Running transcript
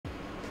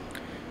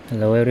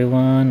Hello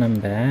everyone, I'm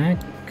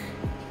back.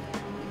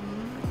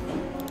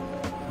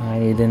 I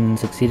didn't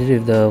succeed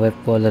with the web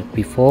wallet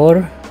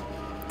before,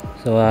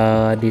 so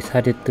I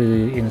decided to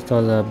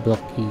install a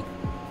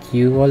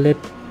BlockEQ wallet.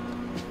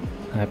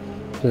 I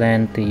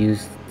plan to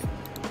use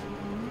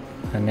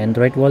an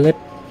Android wallet,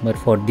 but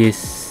for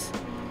this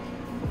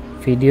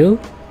video,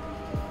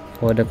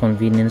 for the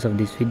convenience of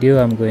this video,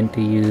 I'm going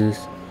to use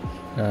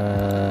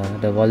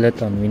the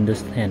wallet on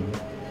Windows 10.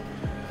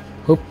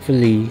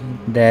 Hopefully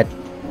that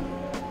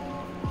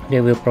they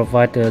will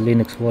provide a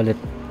Linux wallet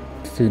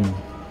soon.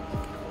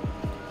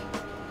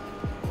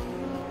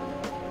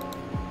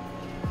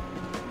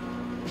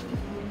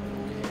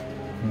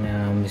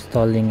 Now I'm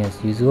installing as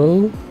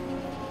usual,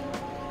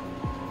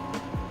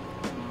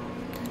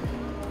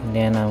 and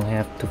then I'll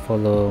have to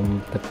follow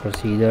the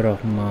procedure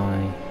of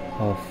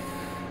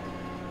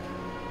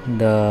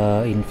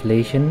the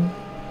inflation.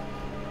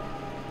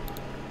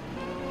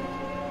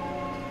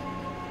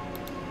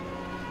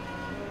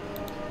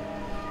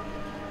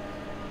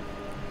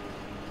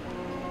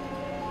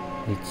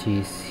 Which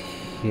is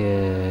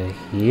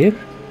here.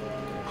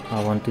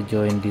 I want to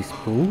join this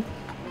pool,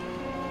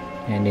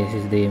 and this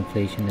is the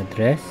inflation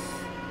address.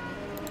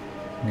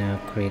 Now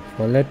create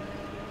wallet.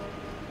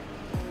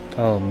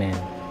 Oh man,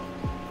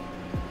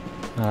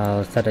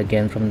 I'll start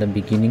again from the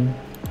beginning.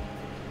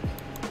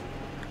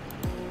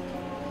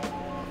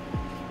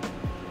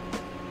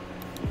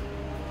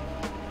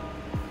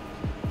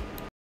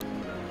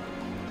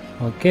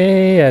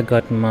 Okay, I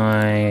got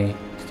my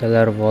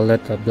Stellar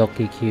wallet, a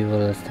BlockEQ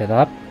wallet set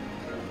up.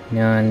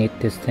 Now I need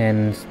to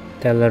send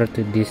Stellar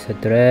to this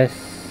address.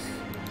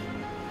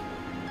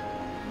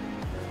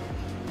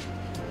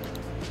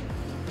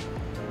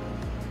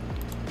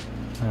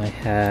 I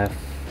have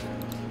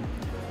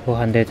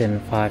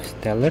 405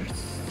 Stellars.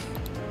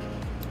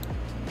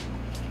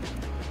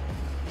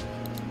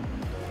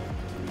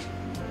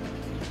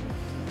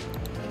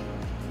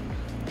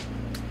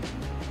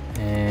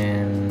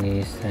 And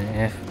it's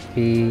an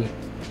FP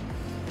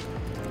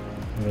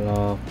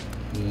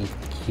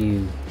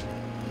BlockEQ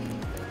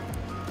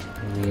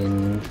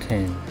Win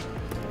 10.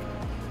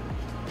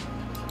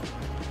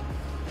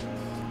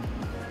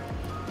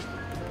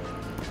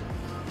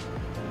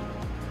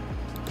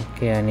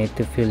 Okay, I need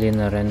to fill in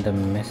a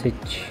random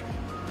message.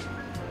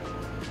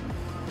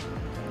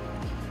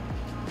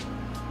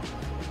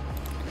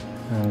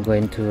 I'm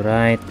going to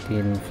write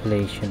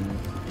inflation.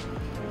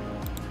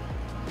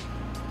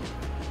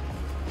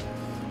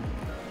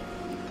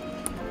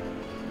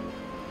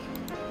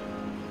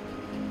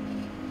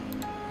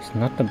 It's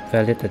not a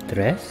valid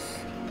address.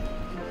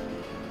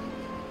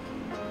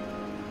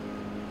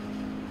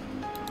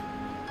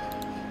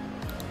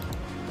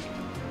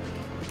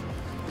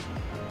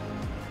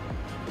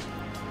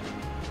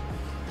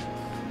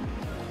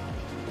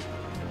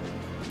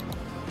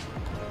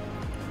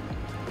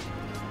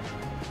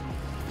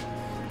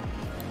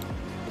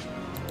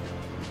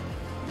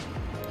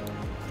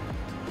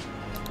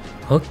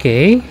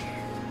 Okay,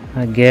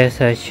 I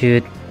guess I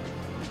should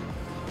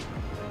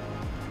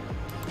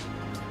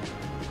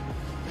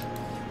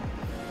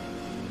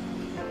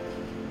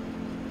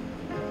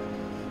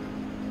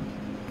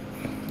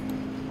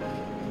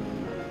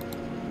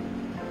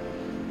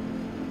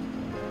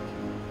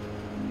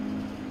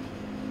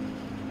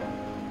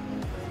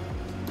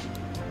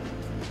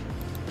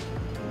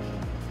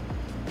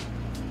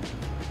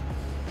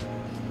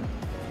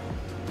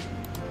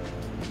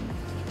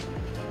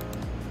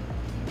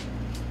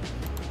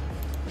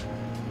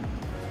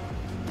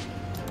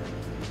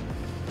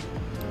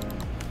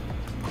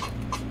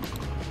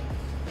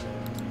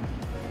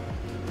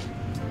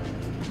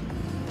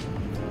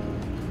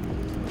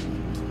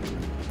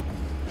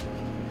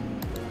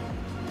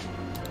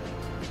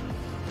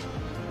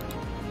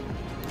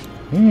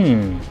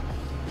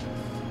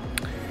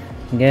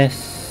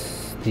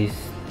guess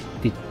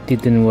it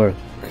didn't work.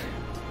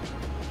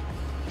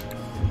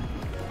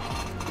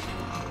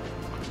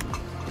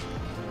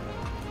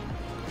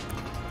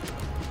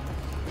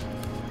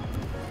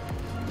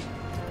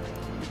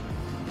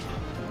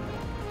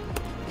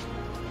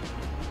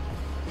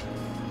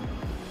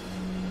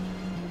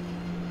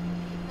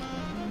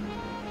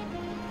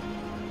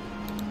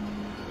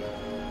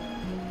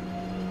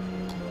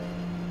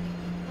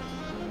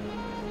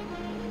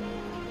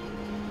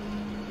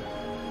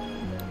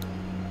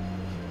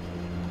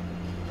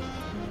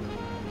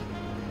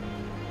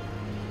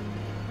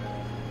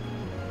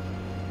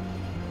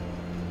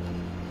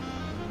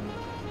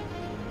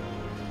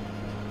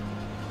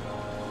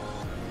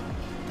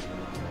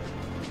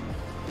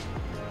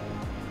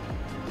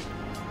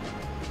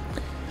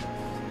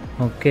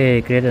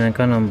 Okay, create an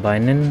account on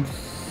Binance,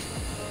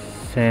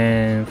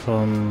 and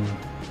from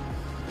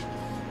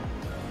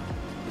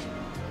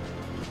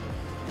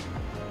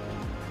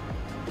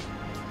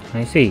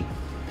I see.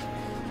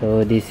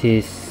 So this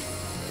is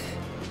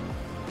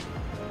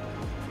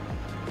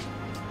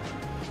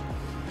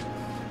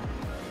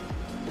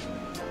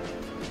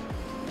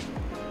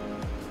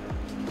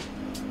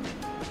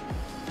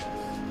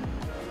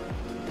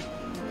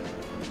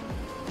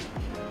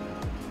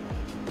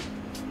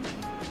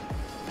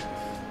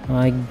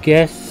I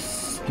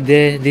guess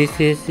this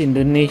is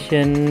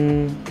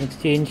Indonesian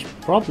exchange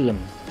problem.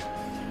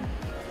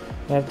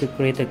 I have to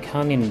create an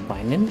account in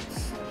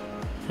Binance.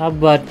 How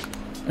about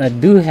I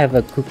do have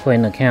a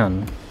KuCoin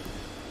account.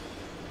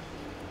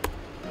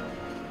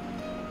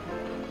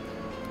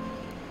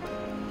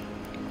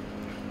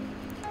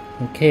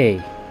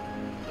 Okay.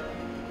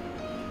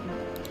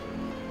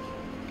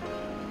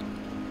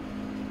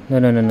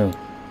 No.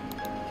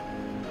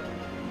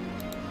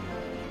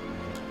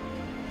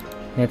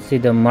 Let's see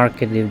the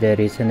market if there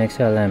is an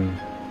XLM.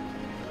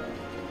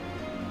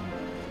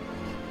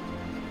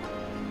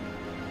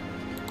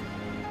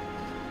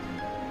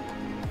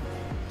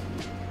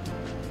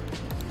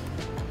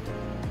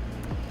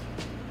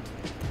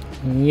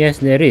 Yes,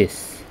 there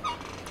is.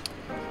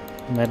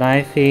 But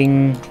I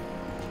think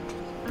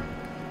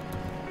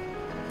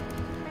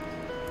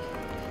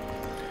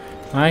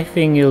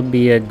it'll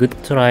be a good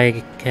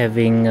try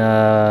having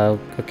a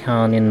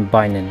account in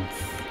Binance.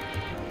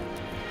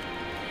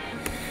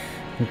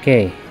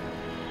 Okay.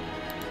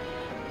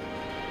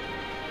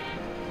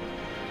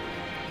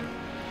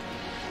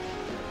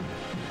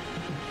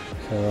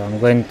 So I'm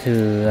going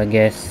to, I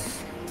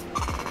guess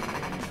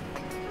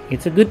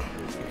it's a good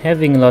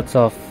having lots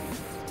of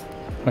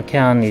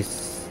account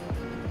it's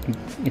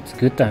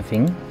good, I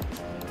think.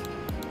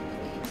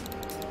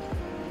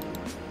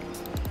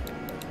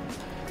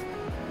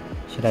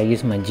 Should I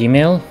use my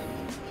Gmail?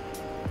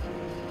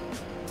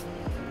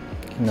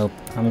 Nope,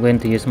 I'm going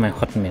to use my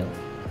Hotmail.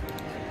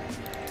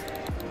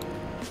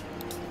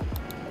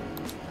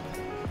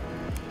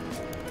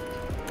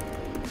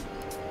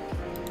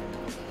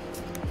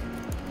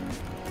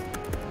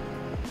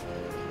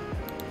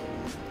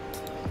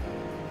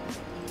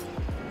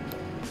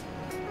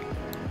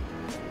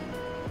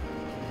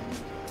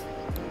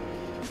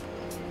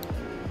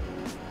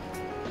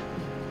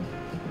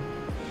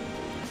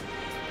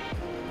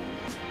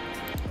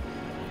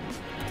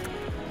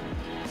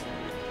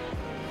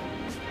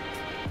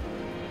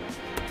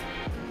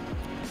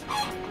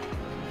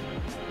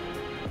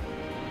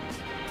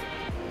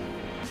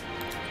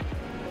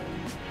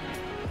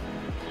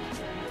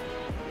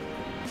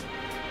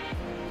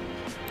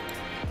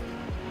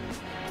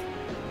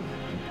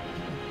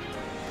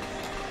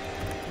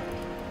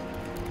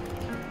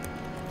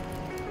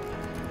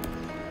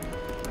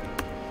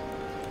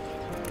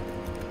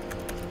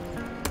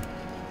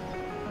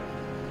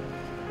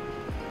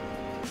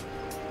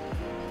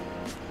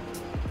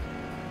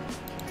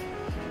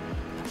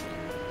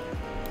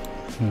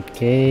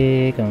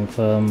 Okay,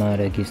 confirm my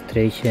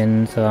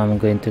registration. So I'm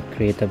going to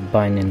create a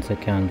Binance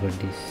account for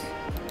this.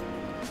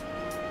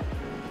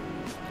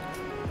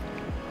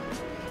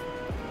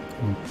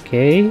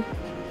 Okay,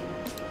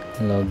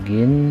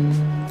 login.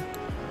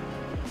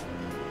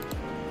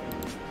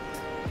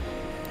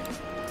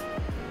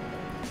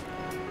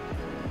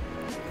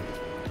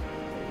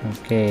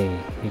 Okay,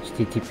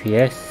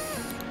 HTTPS.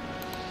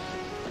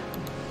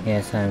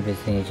 Yes, I'm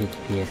using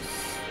HTTPS.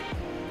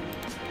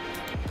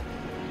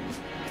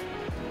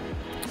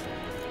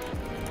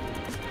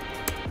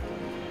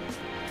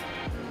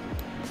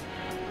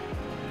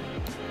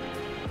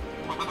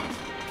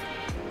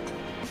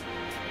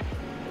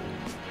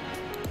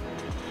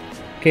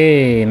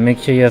 Okay, make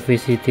sure you are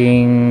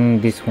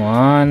visiting this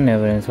one.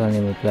 Never install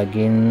new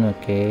plugin.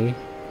 Okay,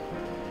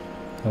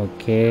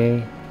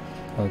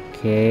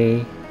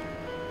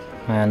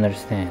 I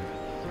understand.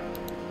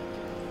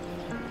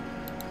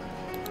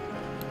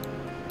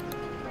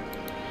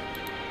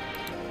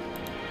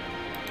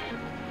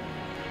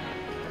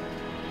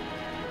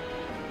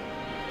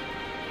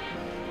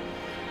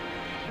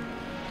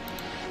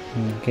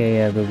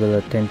 Okay, Google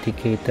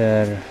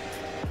Authenticator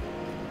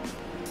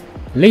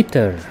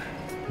later.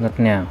 Not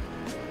now.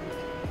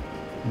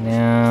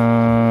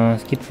 Now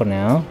skip for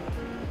now.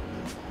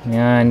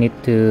 Now I need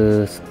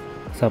to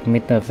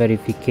submit a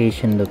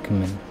verification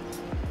document,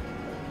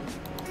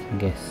 I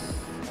guess.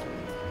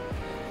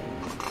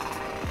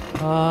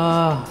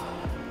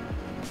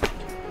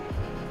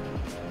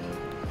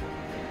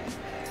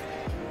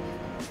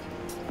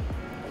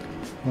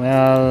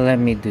 Well, let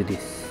me do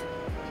this.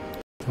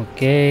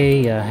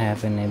 Okay, I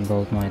have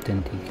enabled my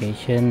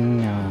authentication.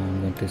 Now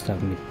I'm going to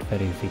submit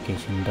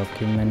verification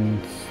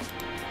documents.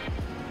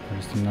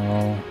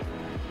 Personal,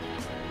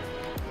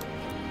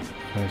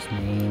 first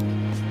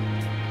name.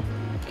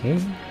 Okay,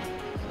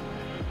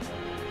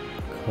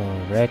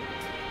 correct.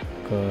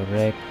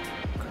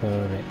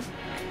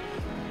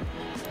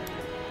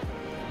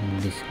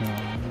 And this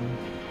one.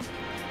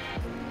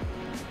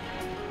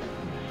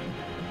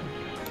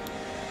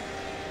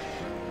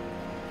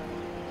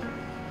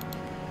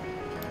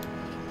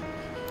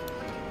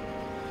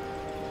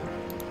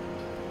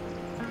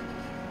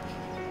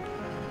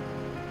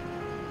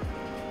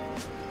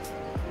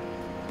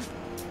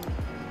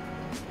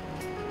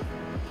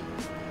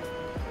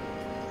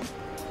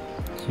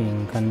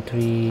 In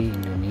country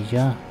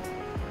Indonesia.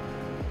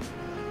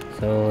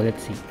 So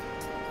let's see,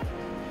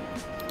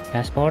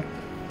 passport.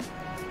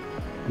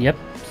 Yep,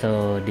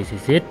 so this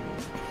is it.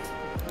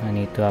 I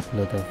need to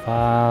upload a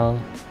file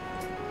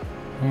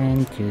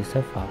and choose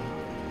a file,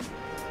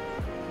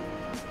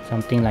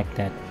 something like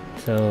that.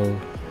 So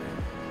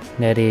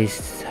that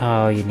is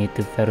how you need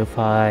to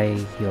verify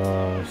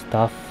your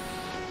stuff,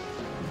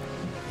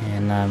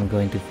 and I'm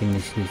going to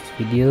finish this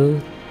video.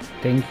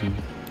 Thank you.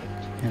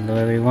 Hello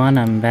everyone,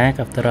 I'm back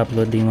after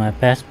uploading my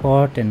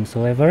passport and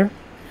so ever.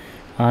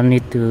 I'll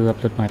need to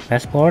upload my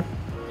passport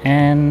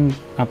and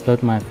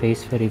upload my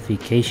face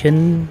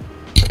verification.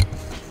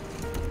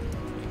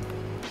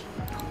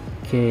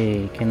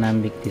 Okay, can I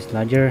make this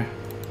larger?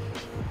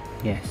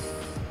 Yes.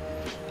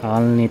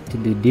 I'll need to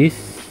do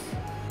this.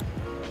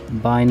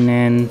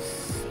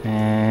 Binance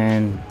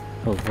and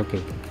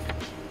okay,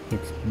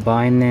 it's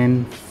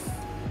Binance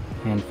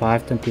and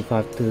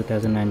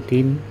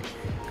 5/25/2019.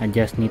 I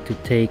just need to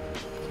take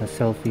a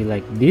selfie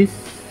like this,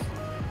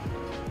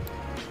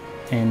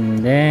 and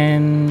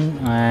then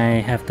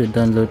I have to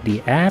download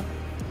the app.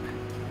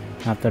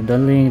 After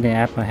downloading the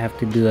app, I have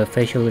to do a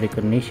facial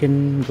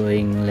recognition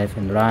going left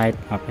and right,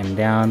 up and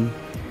down.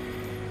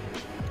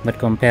 But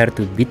compared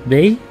to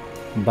BitBay,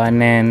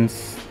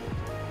 Binance,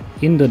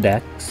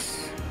 Indodax,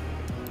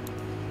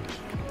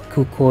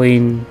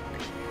 KuCoin,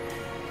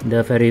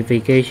 the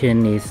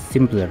verification is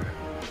simpler.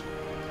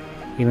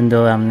 Even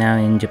though I'm now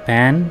in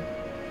Japan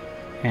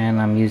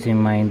and I'm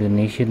using my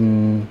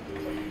Indonesian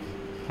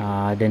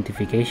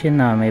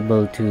identification, I'm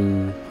able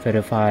to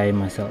verify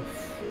myself.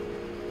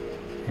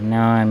 And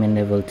now I'm in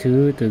level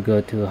 2 to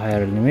go to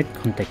higher limit,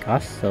 contact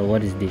us. So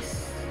what is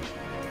this?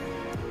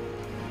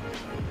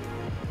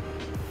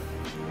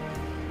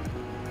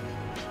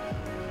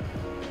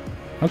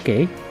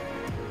 Okay,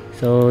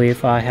 so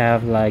if I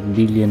have like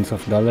billions of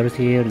dollars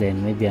here,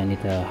 then maybe I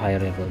need a higher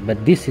level,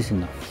 but this is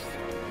enough.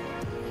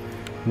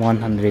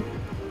 100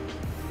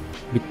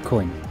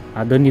 Bitcoin.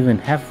 I don't even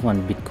have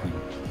 1 Bitcoin.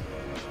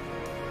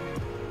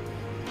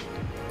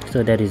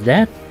 So that is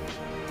that.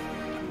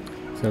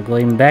 So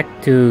going back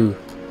to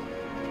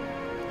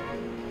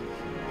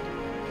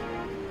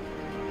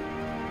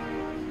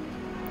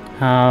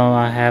how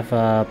I have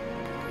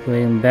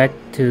going back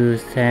to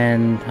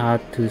how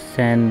to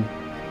send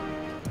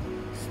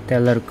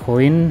stellar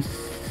coins.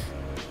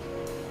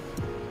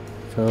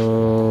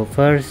 So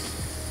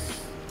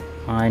first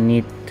I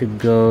need to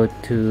go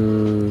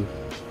to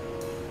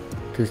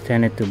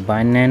send it to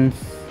Binance,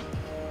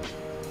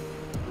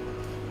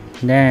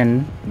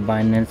 then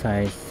Binance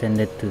I send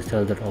it to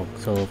sell.org.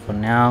 So for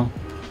now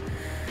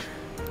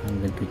I'm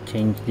going to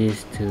change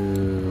this to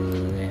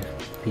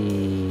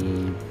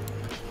FP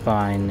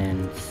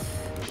Binance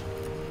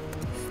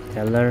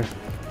Stellar.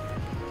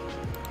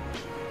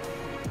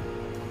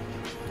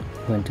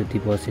 Going to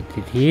deposit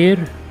it here.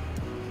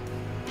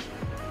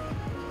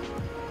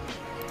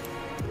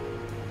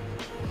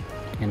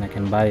 And I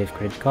can buy with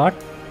credit card.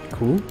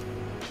 Cool.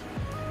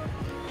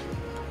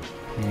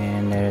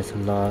 And there's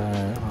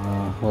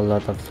a whole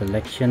lot of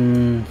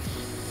selections.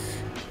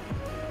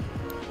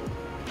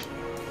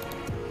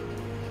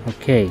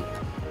 Okay.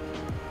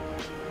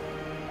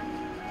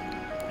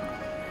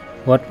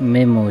 What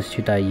memos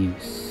should I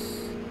use?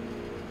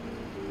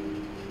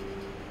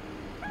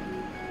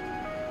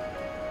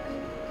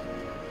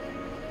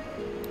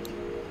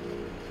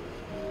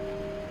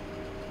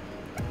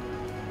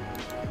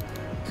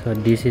 So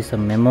this is a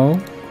memo.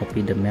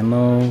 Copy the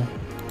memo.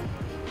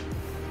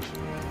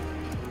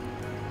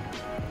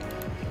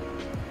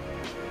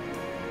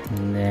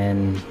 And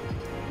then,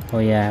 oh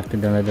yeah, I have to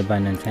download the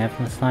Binance app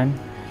last time.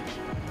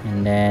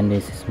 And then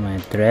this is my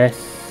address.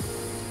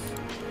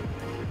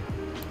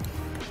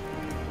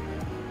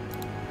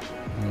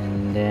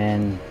 And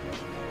then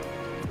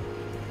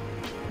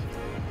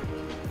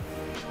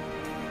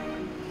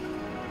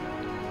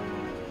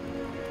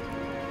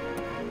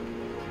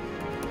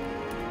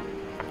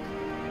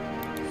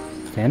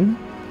send.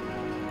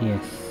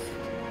 Yes.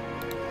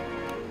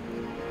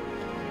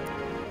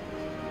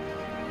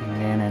 And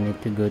then I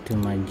need to go to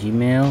my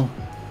Gmail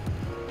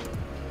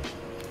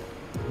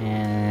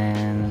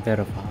and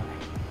verify.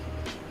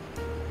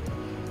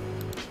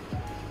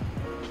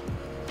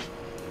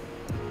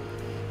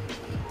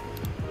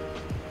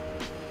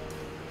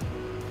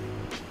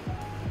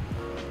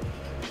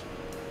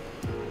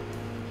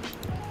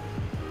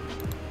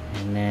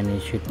 And then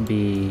it should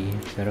be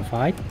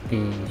verified.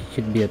 It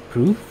should be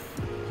approved.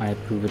 I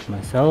approve it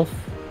myself,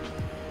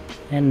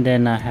 and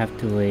then I have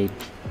to wait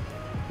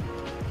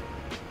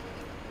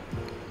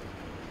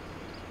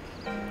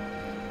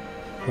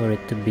for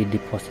it to be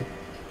deposited.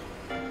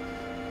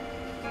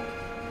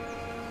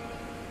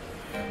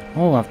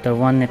 Oh, after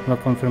one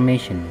network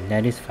confirmation.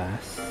 That is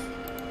fast.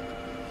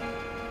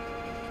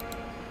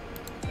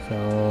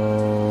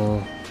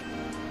 So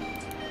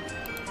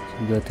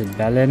go to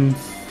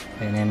balance,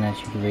 and then I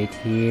should wait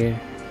here.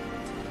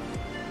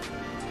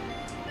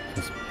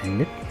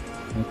 Suspend it.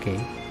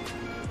 Okay.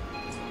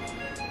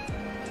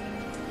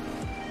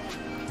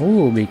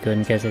 Oh,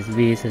 Bitcoin Cash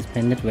SB is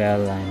suspended.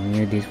 Well, I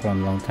knew this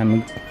from a long time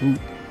ago.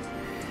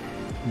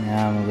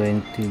 Now I'm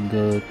going to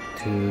go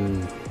to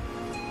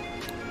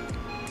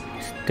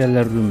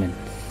Stellar Lumen.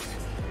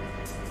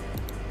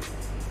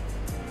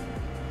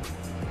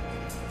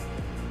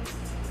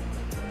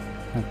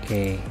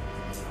 Okay,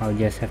 I'll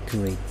just have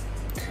to wait.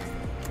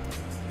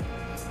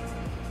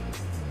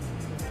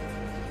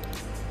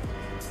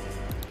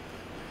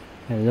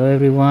 Hello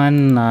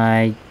everyone,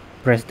 I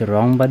pressed the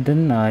wrong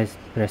button. I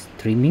pressed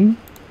streaming,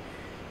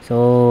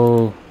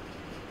 so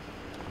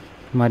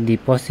my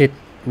deposit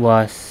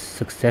was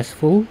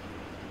successful,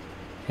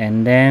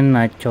 and then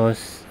I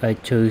chose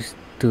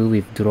to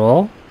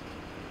withdraw.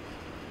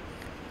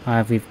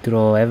 I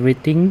withdraw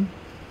everything,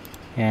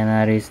 and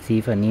I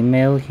receive an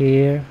email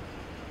here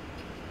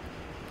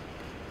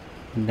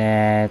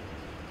that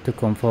to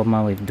confirm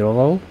my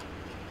withdrawal,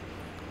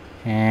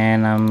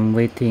 and I'm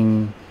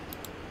waiting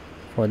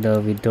for the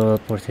withdrawal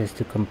process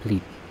to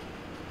complete.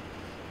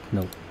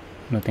 No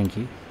thank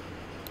you.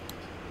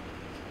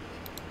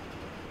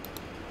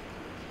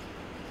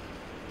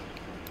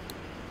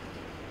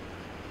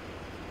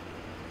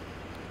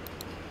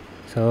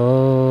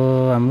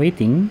 So I'm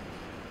waiting,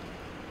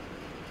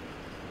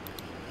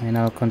 and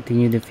I'll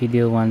continue the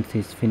video once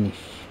it's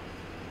finished.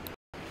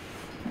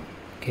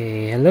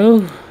 Okay,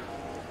 hello.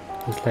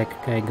 Looks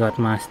like I got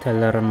my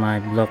stellar on my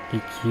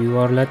BlockEQ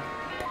wallet.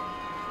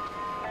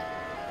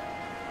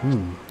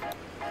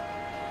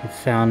 It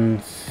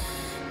sounds...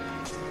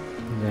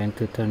 I'm going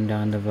to turn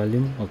down the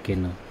volume. Okay,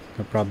 no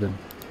problem.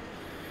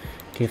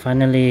 Okay,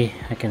 finally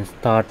I can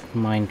start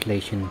my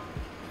inflation.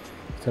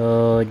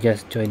 So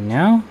just join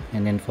now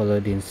and then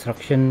follow the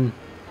instruction.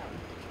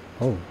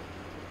 Oh,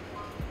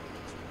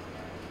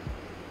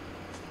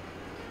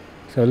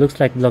 so it looks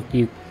like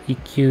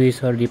BlockEQ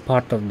is already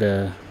part of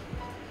the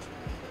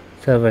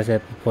servers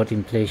that support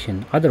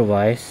inflation.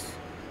 Otherwise,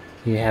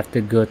 you have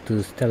to go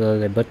to Stellar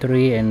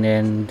Laboratory and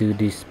then do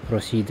these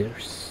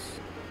procedures.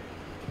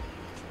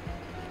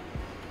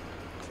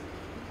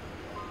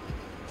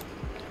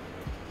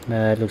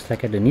 But looks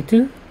like I don't need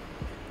to.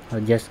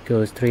 I'll just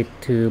go straight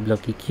to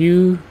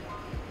BlockEQ,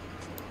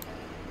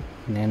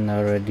 and then I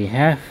already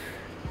have.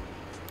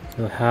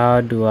 So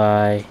how do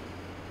I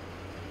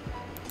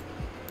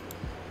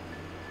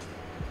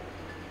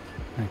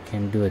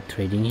can do a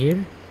trading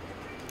here.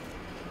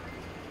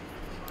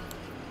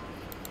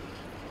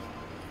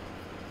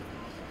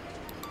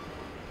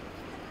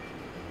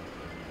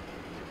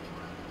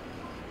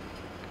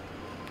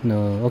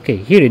 No, okay,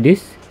 here it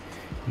is.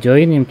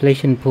 Join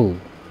inflation pool.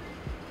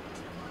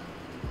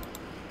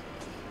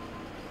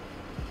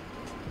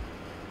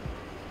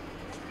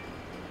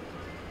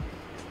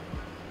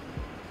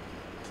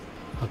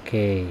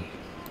 Okay,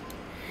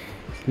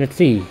 let's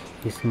see,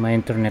 is my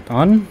internet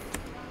on?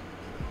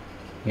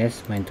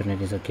 Yes, my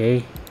internet is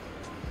okay.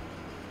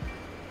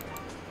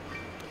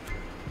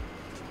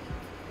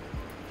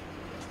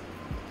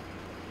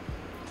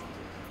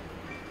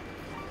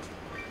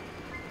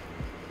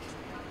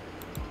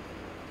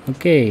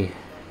 Okay,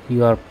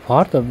 you are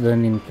part of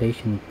an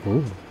inflation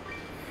pool.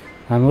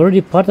 I'm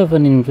already part of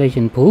an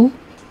inflation pool,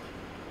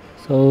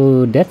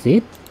 so that's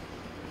it.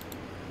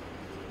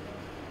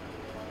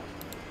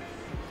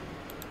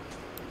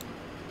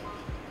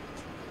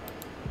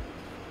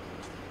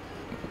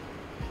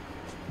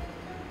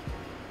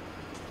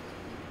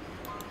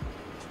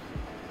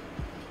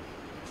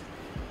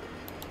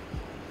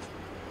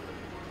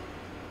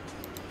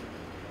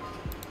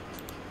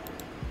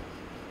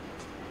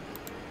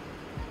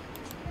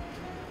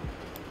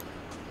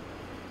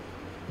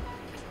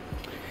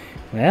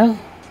 Well,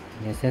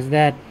 this is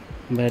that,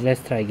 but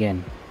let's try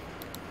again.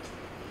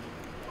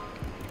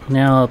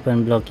 Now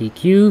open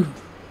BlockEQ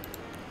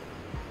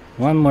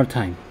one more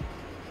time.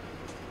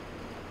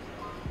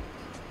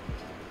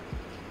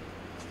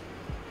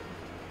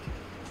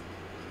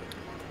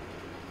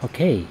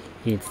 Okay,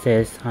 it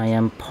says I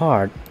am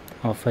part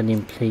of an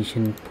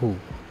inflation pool.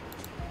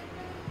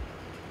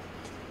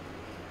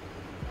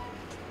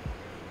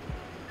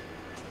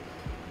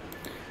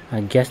 I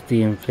guess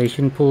the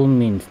inflation pool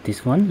means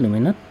this one,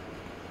 Lumen.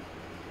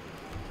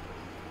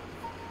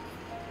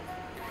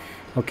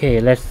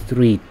 Okay, let's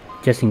read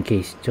just in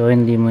case.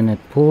 Join Lumen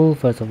pool.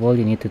 First of all,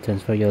 you need to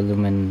transfer your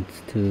Lumens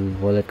to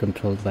wallet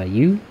controlled by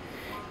you.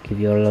 Give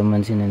your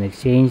Lumens in an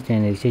exchange,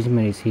 then the exchange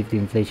may receive the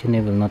inflation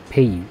and will not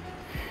pay you.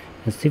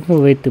 A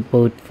simple way to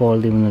vote for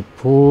Lumen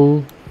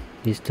pool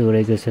is to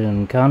register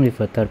an account with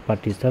a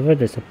third-party server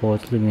that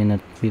supports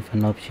Lumen with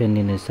an option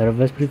in the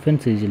service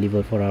preference to easily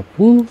vote for our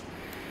pool.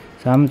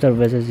 Some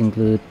services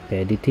include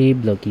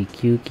PDT,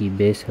 BlockEQ,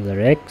 Keybase,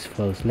 SolarX,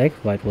 FlowSelect,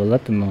 White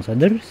Wallet, amongst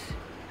others.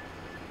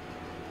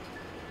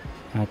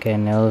 I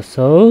can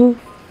also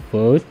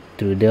vote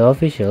through the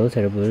official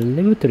server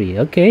laboratory.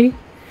 Okay,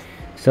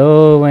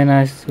 so when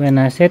I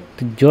said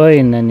to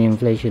join an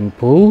inflation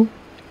pool,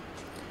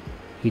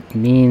 it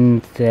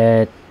means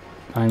that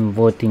I'm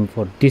voting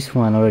for this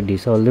one already.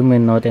 So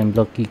Lumen and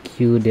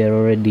BlockEQ, they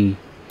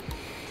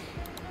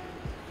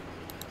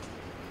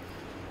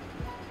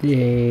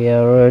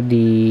are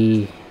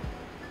already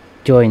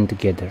joined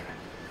together.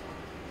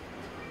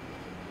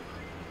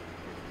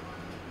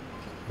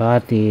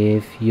 But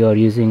if you are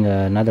using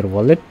another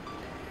wallet,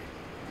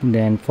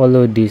 then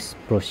follow this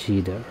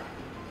procedure.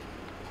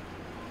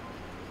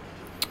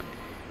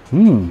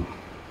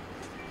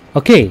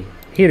 Okay,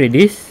 here it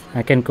is.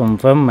 I can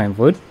confirm my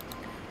vote.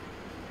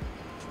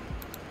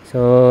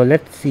 So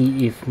let's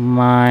see if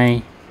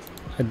my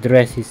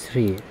address is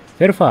here.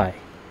 Verify.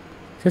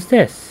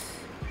 Success.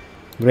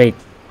 Great.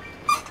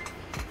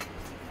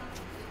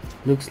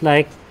 Looks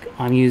like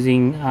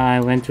I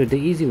went through the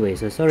easy way.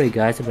 So sorry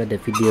guys about the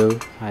video.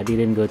 I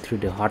didn't go through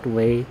the hard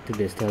way to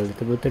the install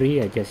the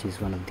laboratory. I just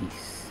used one of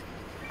these.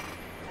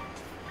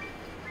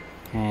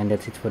 And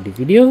that's it for the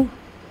video.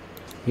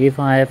 If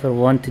I ever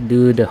want to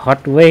do the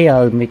hard way,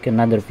 I'll make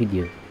another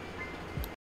video.